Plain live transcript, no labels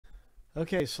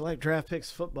Okay, select draft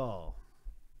picks football.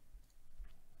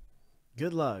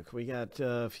 Good luck. We got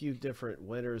a few different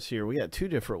winners here. We got two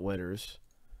different winners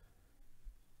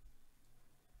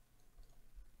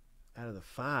out of the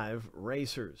 5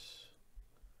 racers.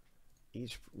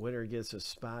 Each winner gets a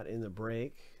spot in the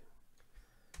break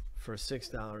for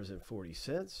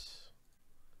 $6.40.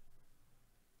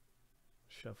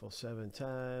 Shuffle 7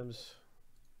 times.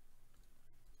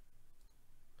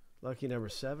 Lucky number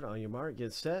 7. On your mark,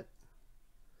 get set,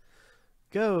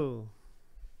 go.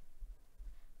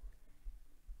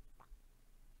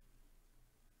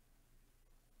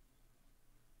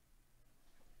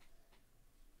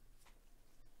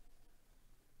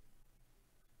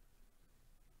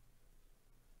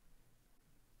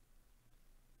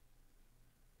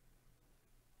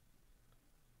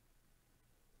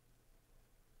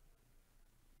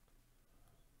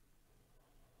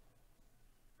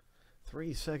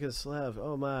 Three seconds left.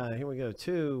 Oh my, here we go.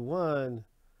 2, 1.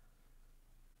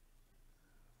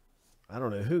 I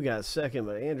don't know who got second,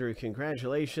 but Andrew,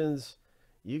 congratulations.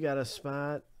 You got a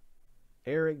spot.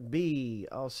 Eric B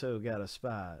also got a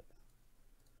spot.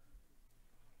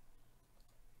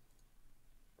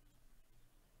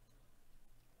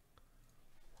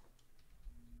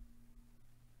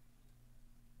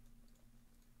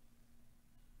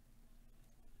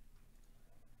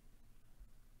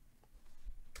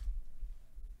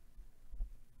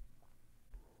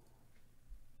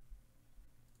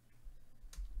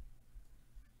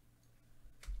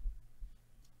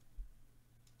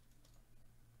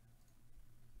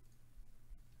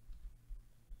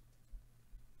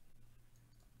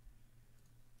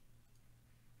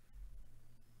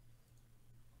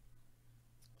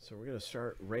 So we're going to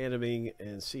start randoming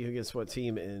and see who gets what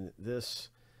team in this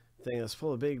thing. Let's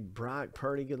pull a big Brock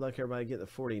Purdy. Good luck, everybody. Get the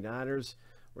 49ers.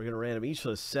 We're going to random each of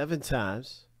those 7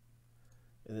 times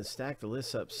and then stack the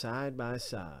lists up side by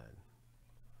side.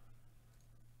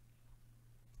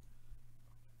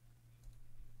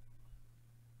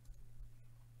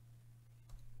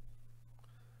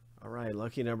 All right,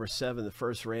 lucky number 7. The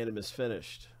first random is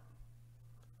finished.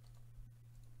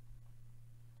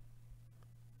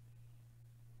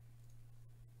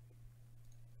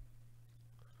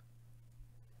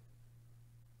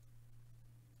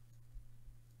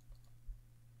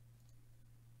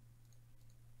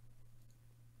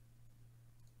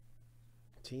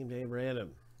 Team name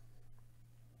random.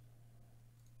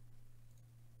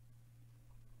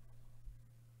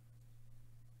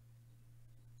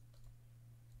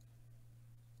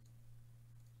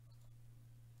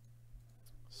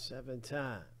 Seven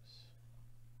times.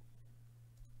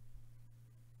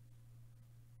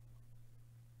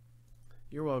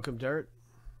 You're welcome, Dirt.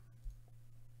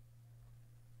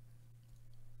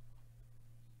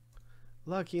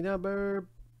 Lucky number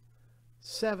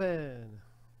 7.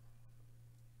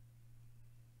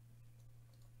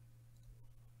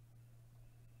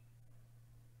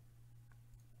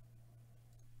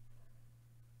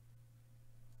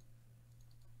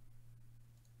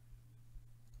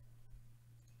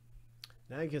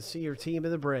 Now you can see your team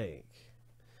in the break.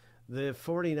 The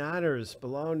 49ers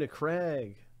belong to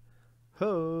Craig.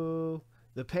 Ho!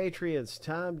 The Patriots,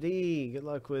 Tom D. Good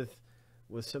luck with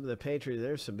some of the Patriots.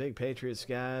 There's some big Patriots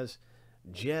guys.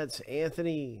 Jets,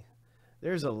 Anthony.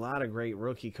 There's a lot of great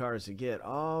rookie cards to get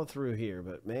all through here.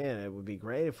 But, man, it would be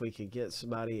great if we could get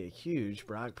somebody a huge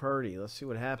Brock Purdy. Let's see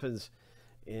what happens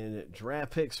in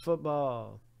draft picks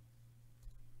football.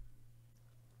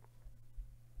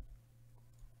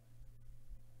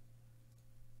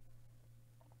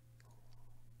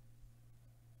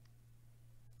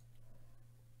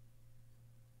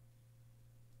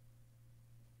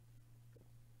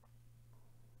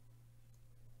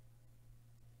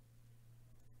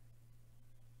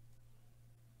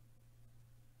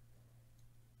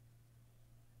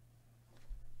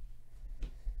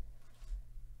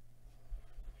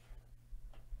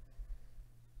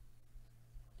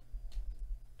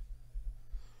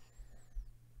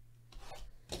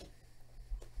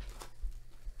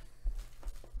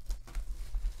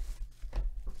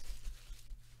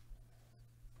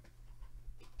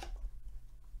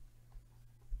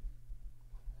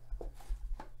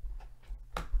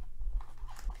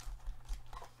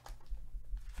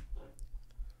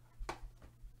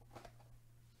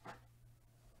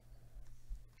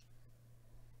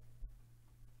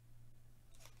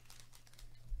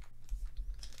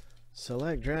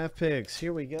 Select draft picks.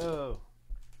 Here we go.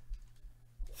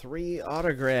 3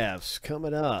 autographs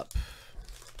coming up.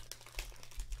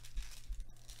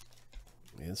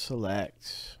 And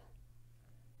select.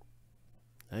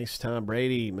 Nice, Tom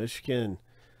Brady, Michigan.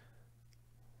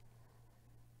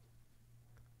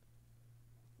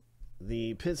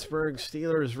 the Pittsburgh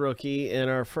Steelers rookie, and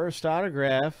our first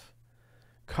autograph,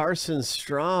 Carson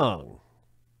Strong.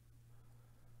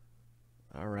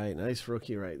 All right, nice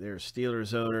rookie right there.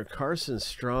 Steelers owner, Carson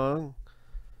Strong.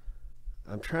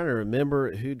 I'm trying to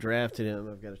remember who drafted him.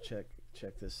 I've got to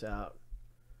check this out.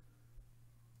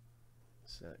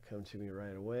 It's not come to me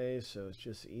right away, so it's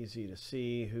just easy to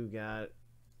see who got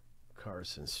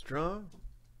Carson Strong.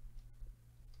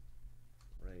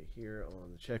 Right here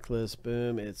on the checklist.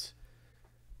 Boom. It's,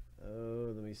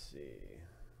 oh, let me see.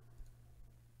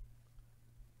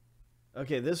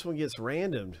 Okay, this one gets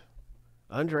randomed.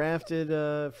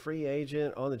 Undrafted free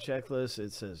agent on the checklist.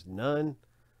 It says none.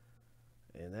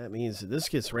 And that means that this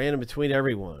gets random between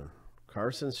everyone.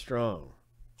 Carson Strong.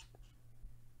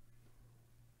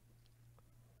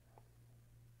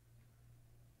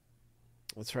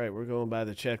 That's right. We're going by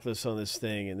the checklist on this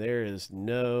thing, and there is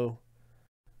no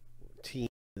team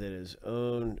that is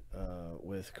owned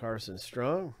with Carson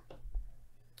Strong.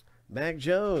 Mac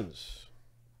Jones.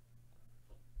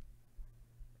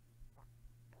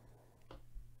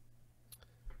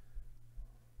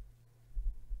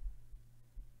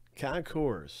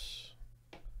 Concourse.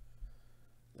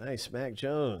 Nice, Mac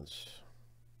Jones.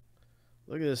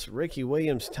 Look at this, Ricky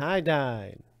Williams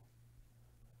tie-dye.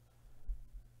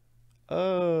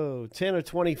 Oh, 10 of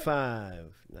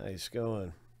 25. Nice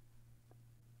going.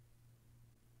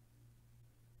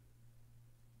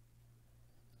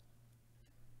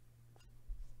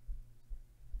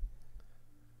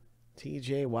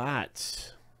 TJ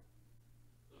Watt.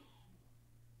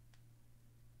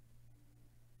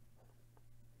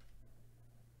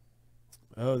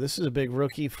 Oh, this is a big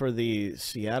rookie for the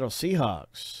Seattle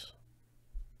Seahawks.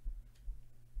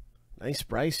 Nice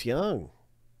Bryce Young.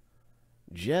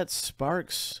 Jets,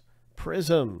 Sparks,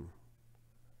 Prism.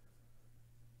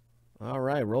 All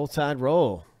right, roll tide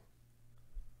roll.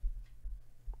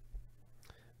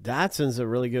 Dotson's a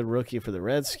really good rookie for the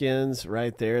Redskins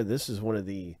right there. This is one of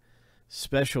the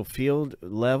special field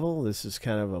level. This is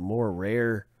kind of a more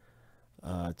rare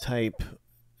type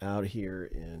out here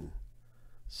in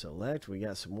Select. We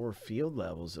got some more field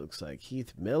levels. It looks like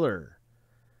Heath Miller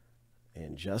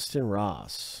and Justin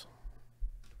Ross.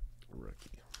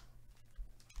 Rookie.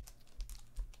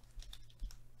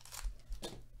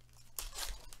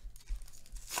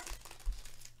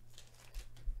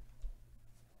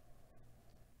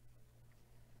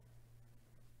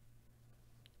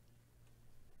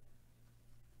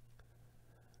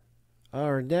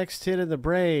 Our next hit in the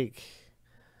break.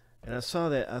 And I saw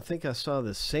that, I think I saw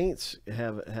the Saints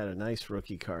had a nice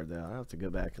rookie card there. I'll have to go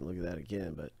back and look at that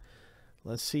again, but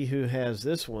let's see who has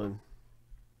this one.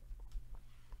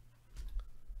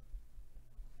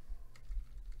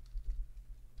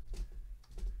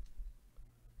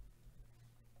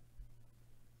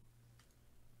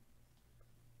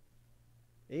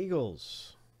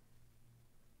 Eagles.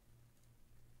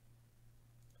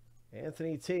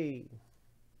 Anthony T.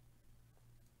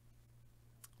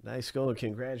 Nice going.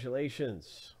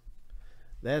 Congratulations.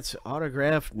 That's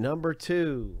autograph number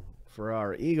 2 for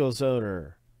our Eagles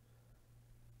owner.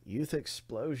 Youth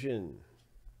Explosion.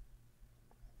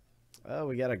 Oh,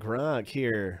 we got a Gronk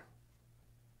here.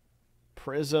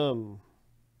 Prism.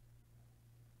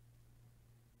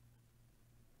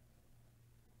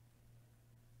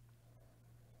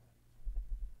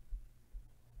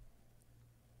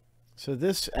 So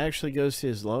this actually goes to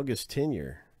his longest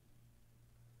tenure.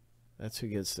 That's who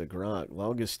gets the Gronk.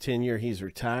 Longest tenure. He's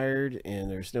retired, and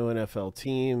there's no NFL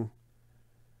team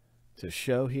to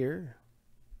show here.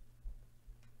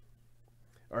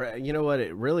 Or you know what?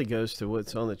 It really goes to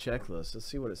what's on the checklist. Let's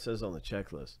see what it says on the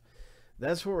checklist.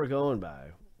 That's what we're going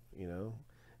by. You know,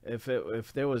 if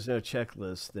there was no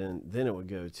checklist, then it would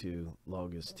go to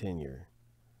longest tenure.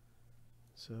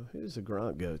 So who's the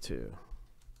Gronk go to?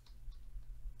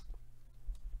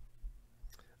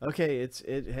 Okay,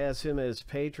 it has him as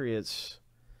Patriots.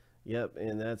 Yep,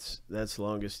 and that's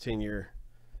longest tenure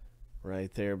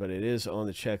right there, but it is on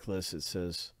the checklist. It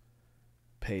says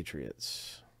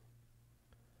Patriots.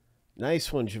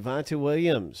 Nice one, Javonte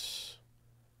Williams.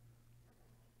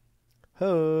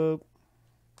 Hope.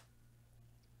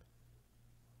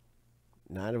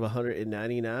 9 of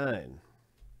 199.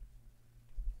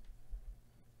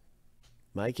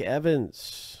 Mike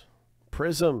Evans.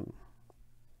 Prism.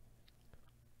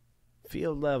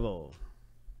 Field level.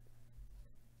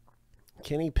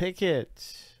 Kenny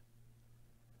Pickett.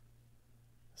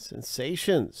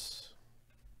 Sensations.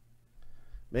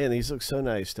 Man, these look so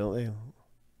nice, don't they?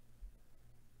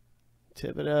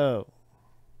 Thibodeau.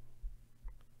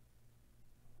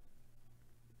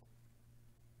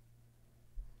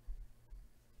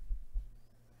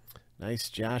 Nice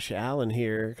Josh Allen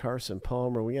here. Carson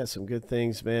Palmer. We got some good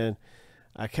things, man.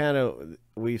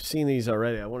 We've seen these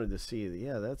already. I wanted to see,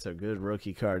 yeah, that's a good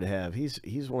rookie card to have.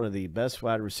 He's one of the best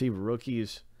wide receiver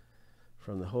rookies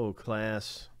from the whole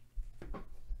class.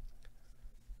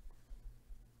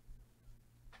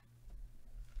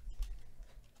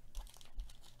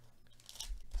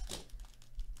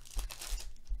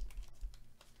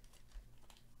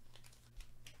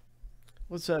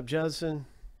 What's up, Judson?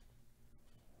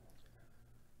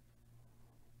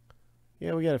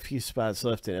 Yeah, we got a few spots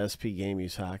left in SP Game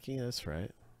Use Hockey. That's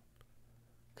right.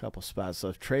 A couple spots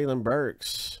left. Traylon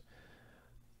Burks.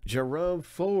 Jerome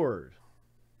Ford.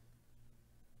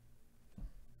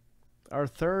 Our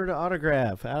third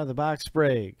autograph out of the box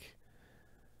break.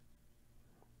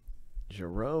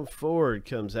 Jerome Ford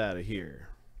comes out of here.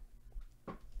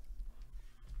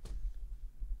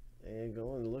 And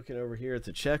looking over here at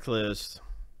the checklist.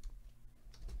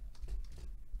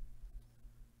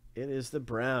 It is the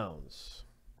Browns.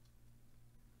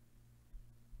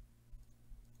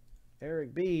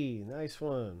 Eric B. Nice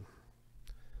one.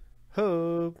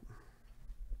 Hope.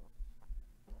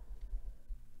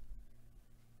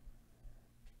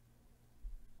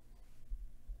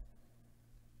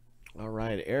 All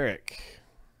right, Eric.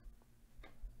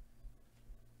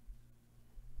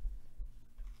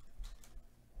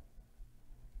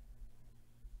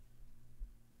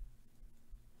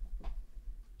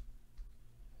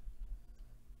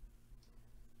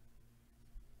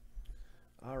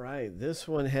 All right, this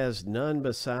one has none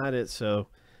beside it, so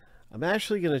I'm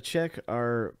actually going to check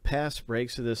our past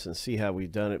breaks of this and see how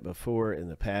we've done it before in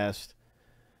the past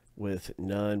with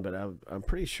none, but I'm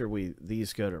pretty sure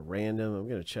these go to random. I'm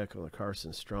going to check on the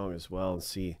Carson Strong as well and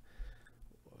see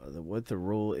what the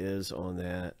rule is on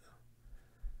that.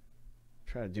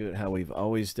 Try to do it how we've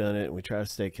always done it, and we try to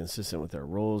stay consistent with our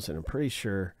rules, and I'm pretty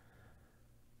sure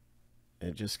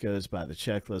it just goes by the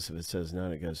checklist. If it says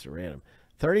none, it goes to random.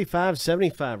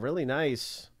 35-75, really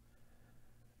nice.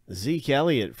 Zeke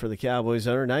Elliott for the Cowboys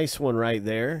owner. Nice one right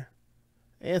there.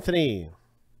 Anthony.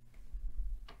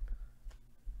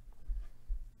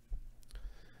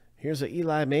 Here's a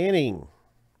Eli Manning.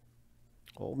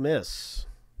 Ole Miss.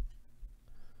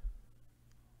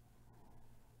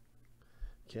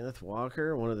 Kenneth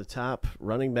Walker, one of the top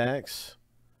running backs.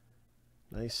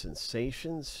 Nice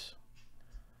sensations.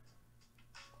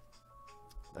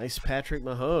 Nice Patrick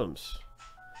Mahomes.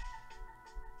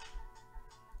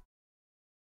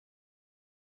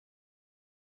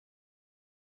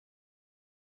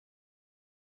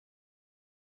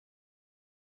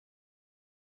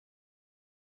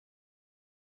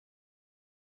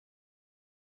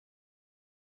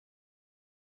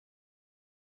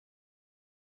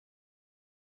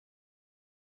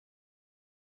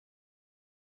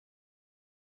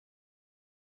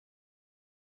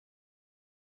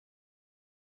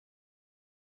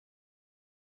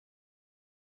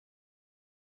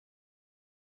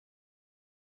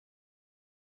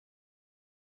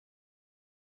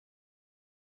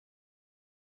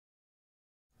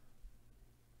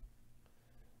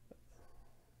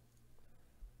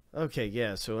 Okay,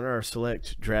 yeah, so in our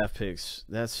select draft picks,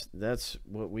 that's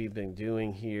what we've been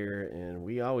doing here, and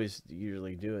we always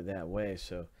usually do it that way.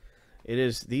 So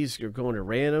these are going to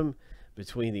random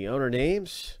between the owner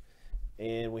names,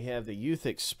 and we have the Youth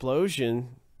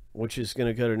Explosion, which is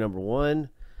going to go to number 1,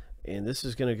 and this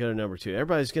is going to go to number 2.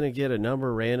 Everybody's going to get a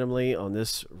number randomly on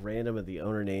this random of the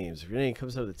owner names. If your name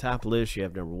comes up the top list, you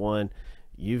have number 1.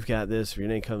 You've got this. If your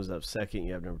name comes up second,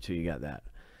 you have number 2. You got that.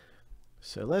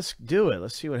 So let's do it.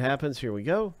 Let's see what happens. Here we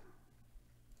go.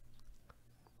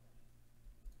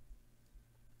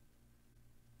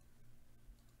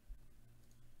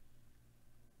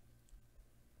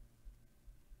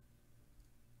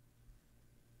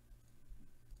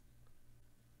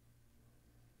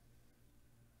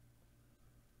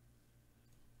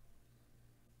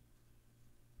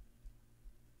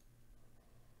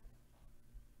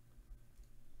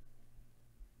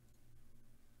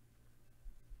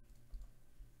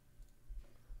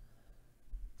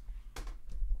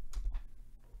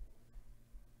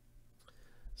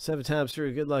 Seven times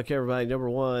through. Good luck, everybody. Number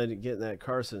 1, getting that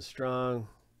Carson Strong.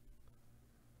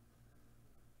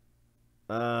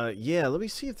 Yeah, let me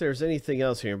see if there's anything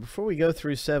else here. Before we go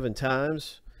through 7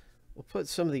 times, we'll put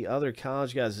some of the other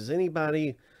college guys. Does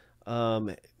anybody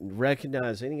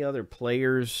recognize any other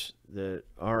players that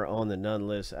are on the none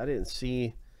list? I didn't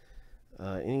see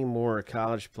any more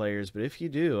college players, but if you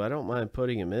do, I don't mind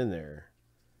putting them in there.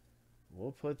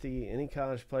 We'll put any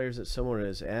college players that someone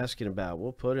is asking about,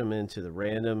 we'll put them into the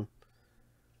random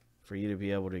for you to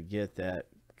be able to get that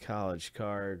college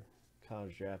card,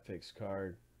 college draft picks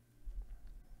card.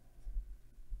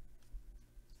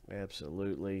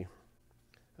 Absolutely.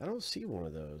 I don't see one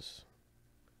of those.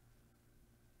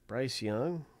 Bryce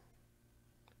Young?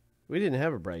 We didn't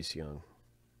have a Bryce Young.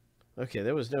 Okay,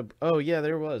 there was no... Oh, yeah,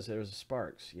 there was. There was a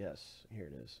Sparks. Yes, here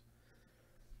it is.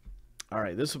 All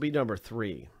right, this will be number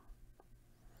 3.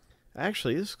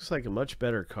 Actually, this looks like a much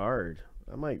better card.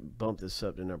 I might bump this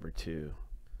up to number 2.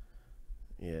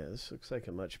 Yeah, this looks like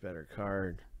a much better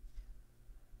card.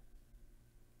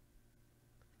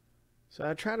 So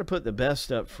I try to put the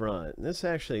best up front. This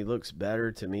actually looks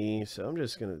better to me, so I'm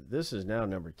just going to... This is now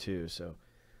number 2, so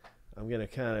I'm going to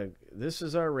kind of... This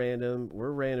is our random.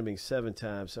 We're randoming 7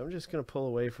 times, so I'm just going to pull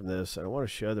away from this. I don't want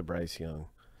to show the Bryce Young.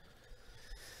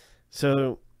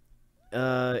 So...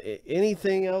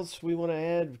 anything else we want to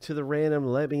add to the random,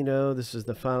 let me know. This is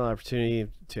the final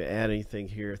opportunity to add anything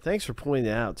here. Thanks for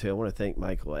pointing that out, too. I want to thank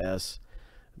Michael S.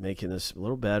 making this a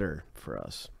little better for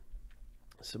us.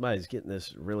 Somebody's getting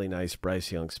this really nice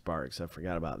Bryce Young Sparks. I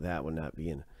forgot about that one not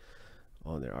being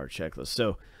on our checklist.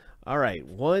 So, all right,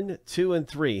 1, 2, and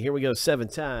 3. Here we go 7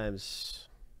 times.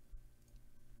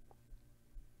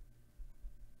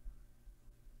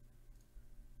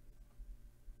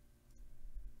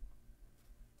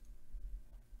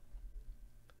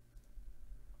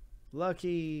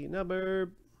 Lucky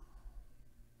number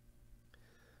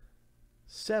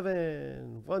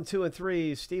 7. 1, 2, and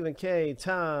 3. Stephen K.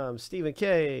 Tom. Stephen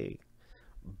K.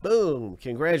 Boom.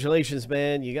 Congratulations,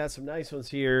 man. You got some nice ones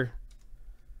here.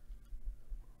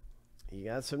 You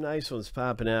got some nice ones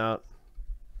popping out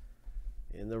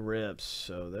in the rips.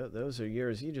 So those are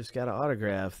yours. You just got an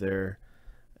autograph there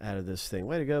out of this thing.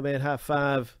 Way to go, man. High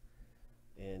five.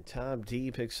 And Tom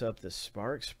D picks up the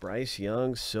Sparks Bryce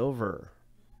Young Silver.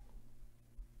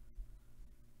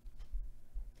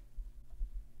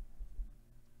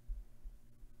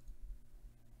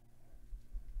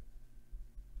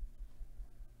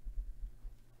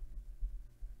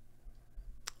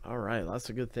 All right, lots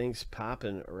of good things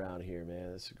popping around here,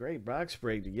 man. It's a great box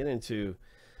break to get into.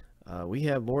 We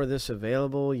have more of this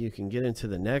available. You can get into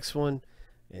the next one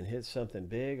and hit something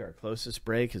big. Our closest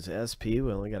break is SP.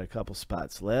 We only got a couple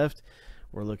spots left.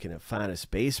 We're looking at Finest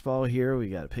Baseball here. We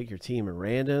got to pick your team at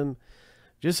random.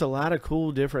 Just a lot of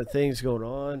cool different things going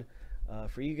on.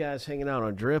 For you guys hanging out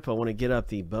on Drip, I want to get up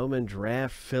the Bowman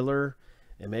Draft Filler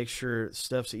and make sure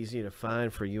stuff's easy to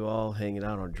find for you all hanging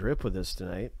out on Drip with us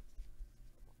tonight.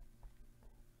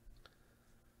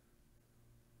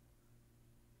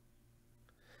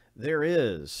 There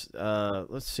is.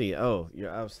 Let's see. Oh, yeah,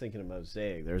 I was thinking of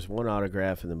Mosaic. There's one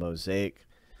autograph in the Mosaic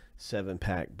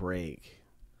 7-pack break.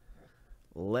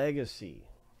 Legacy.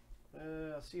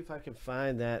 I'll see if I can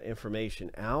find that information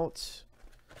out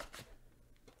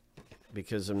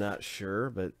because I'm not sure,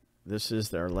 but this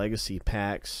is our Legacy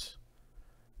packs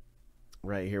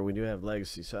right here. We do have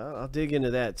Legacy, so I'll dig into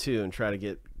that too and try to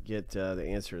get the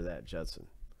answer to that, Judson.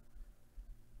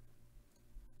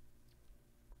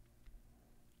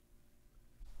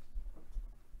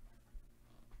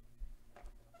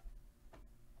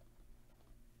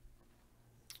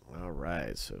 All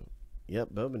right, so yep,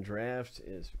 Bowman Draft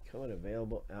is becoming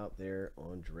available out there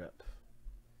on Drip.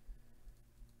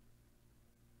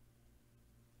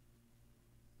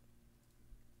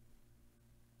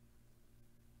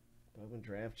 Bowman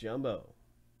Draft Jumbo.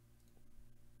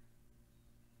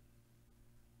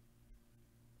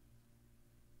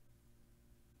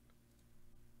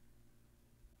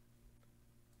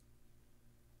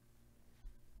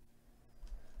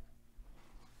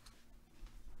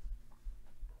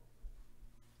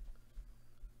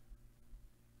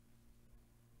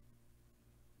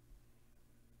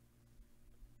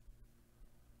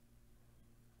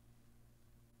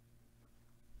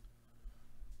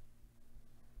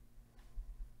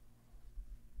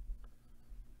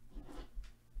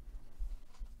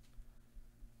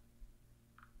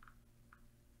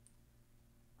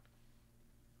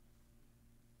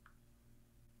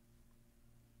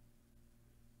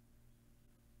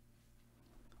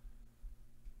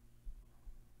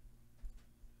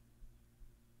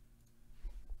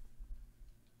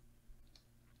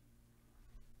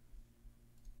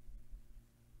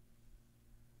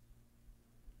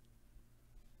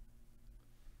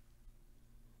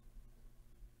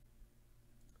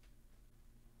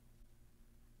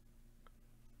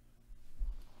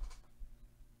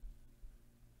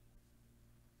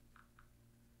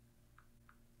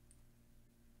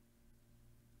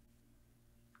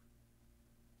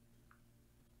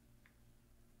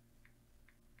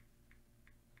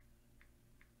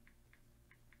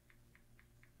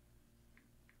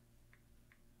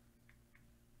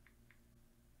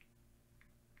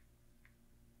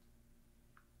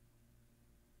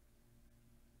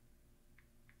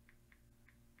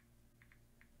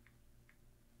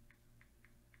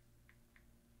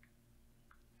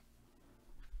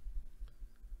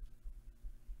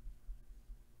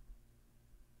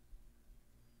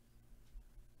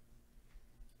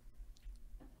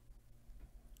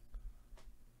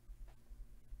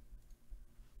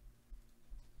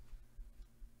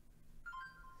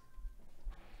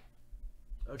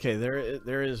 Okay,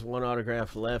 there is one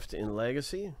autograph left in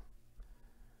Legacy.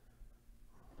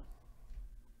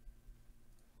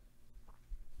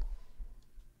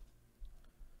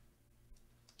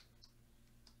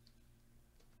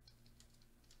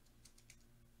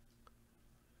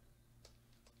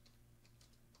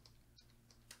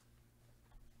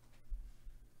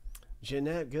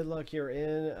 Jeanette, good luck. You're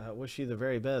in. Wish you the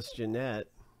very best, Jeanette.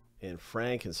 And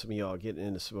Frank and some of y'all getting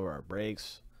into some of our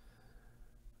breaks.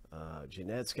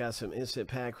 Jeanette's got some instant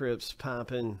pack rips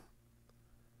popping.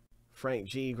 Frank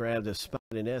G grabbed a spot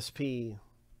in SP.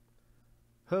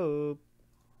 Hope.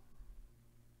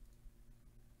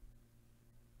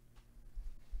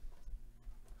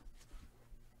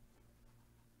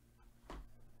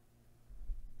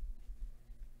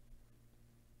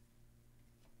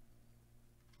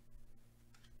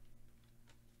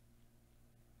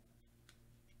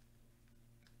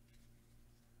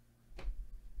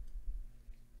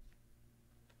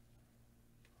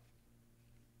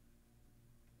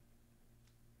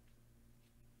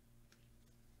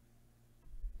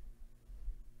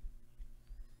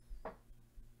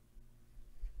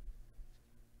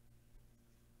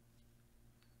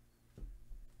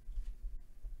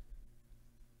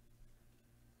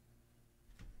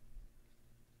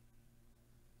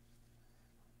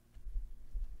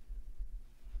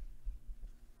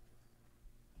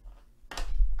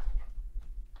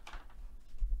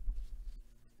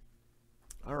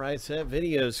 All right, so that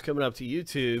video is coming up to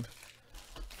YouTube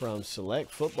from Select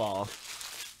Football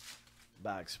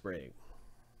Box Break.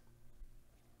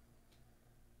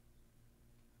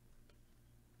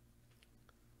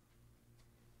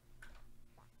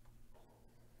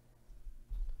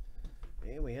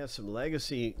 And we have some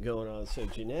Legacy going on. So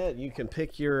Jeanette, you can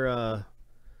pick your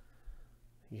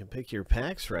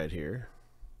packs right here.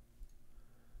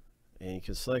 And you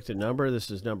can select a number.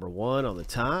 This is number 1 on the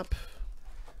top.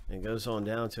 And goes on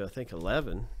down to, I think,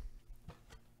 11.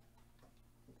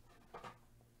 I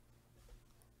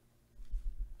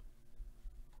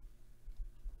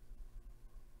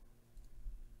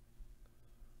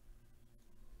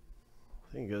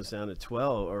think it goes down to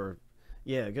 12, or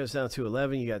yeah, it goes down to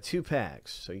 11. You got 2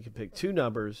 packs, so you can pick 2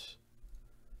 numbers,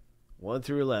 1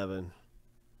 through 11.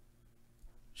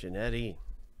 Jeanette E.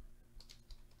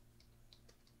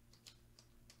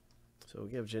 So we'll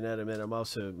give Jeanette a minute. I'm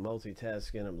also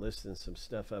multitasking. I'm listing some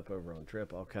stuff up over on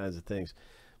Trip, all kinds of things.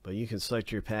 But you can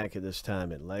select your pack at this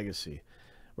time at Legacy.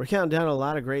 We're counting down a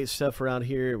lot of great stuff around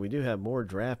here. We do have more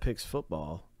draft picks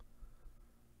football.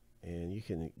 And you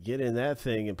can get in that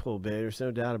thing and pull big. There's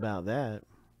no doubt about that.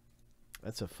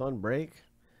 That's a fun break.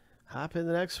 Hop in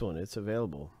the next one. It's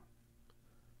available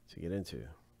to get into.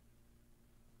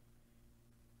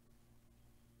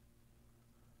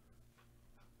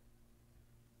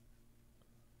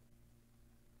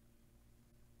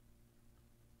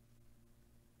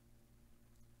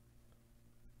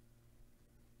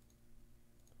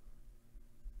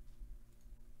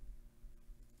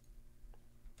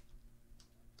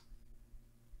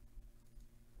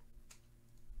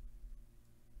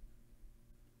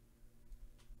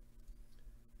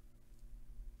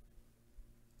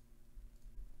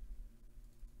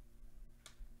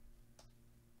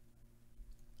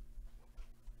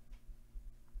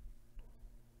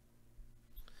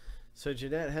 So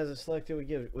Jeanette hasn't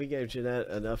selected. We gave Jeanette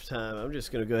enough time. I'm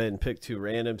just going to go ahead and pick 2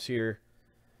 randoms here.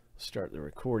 Start the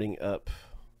recording up.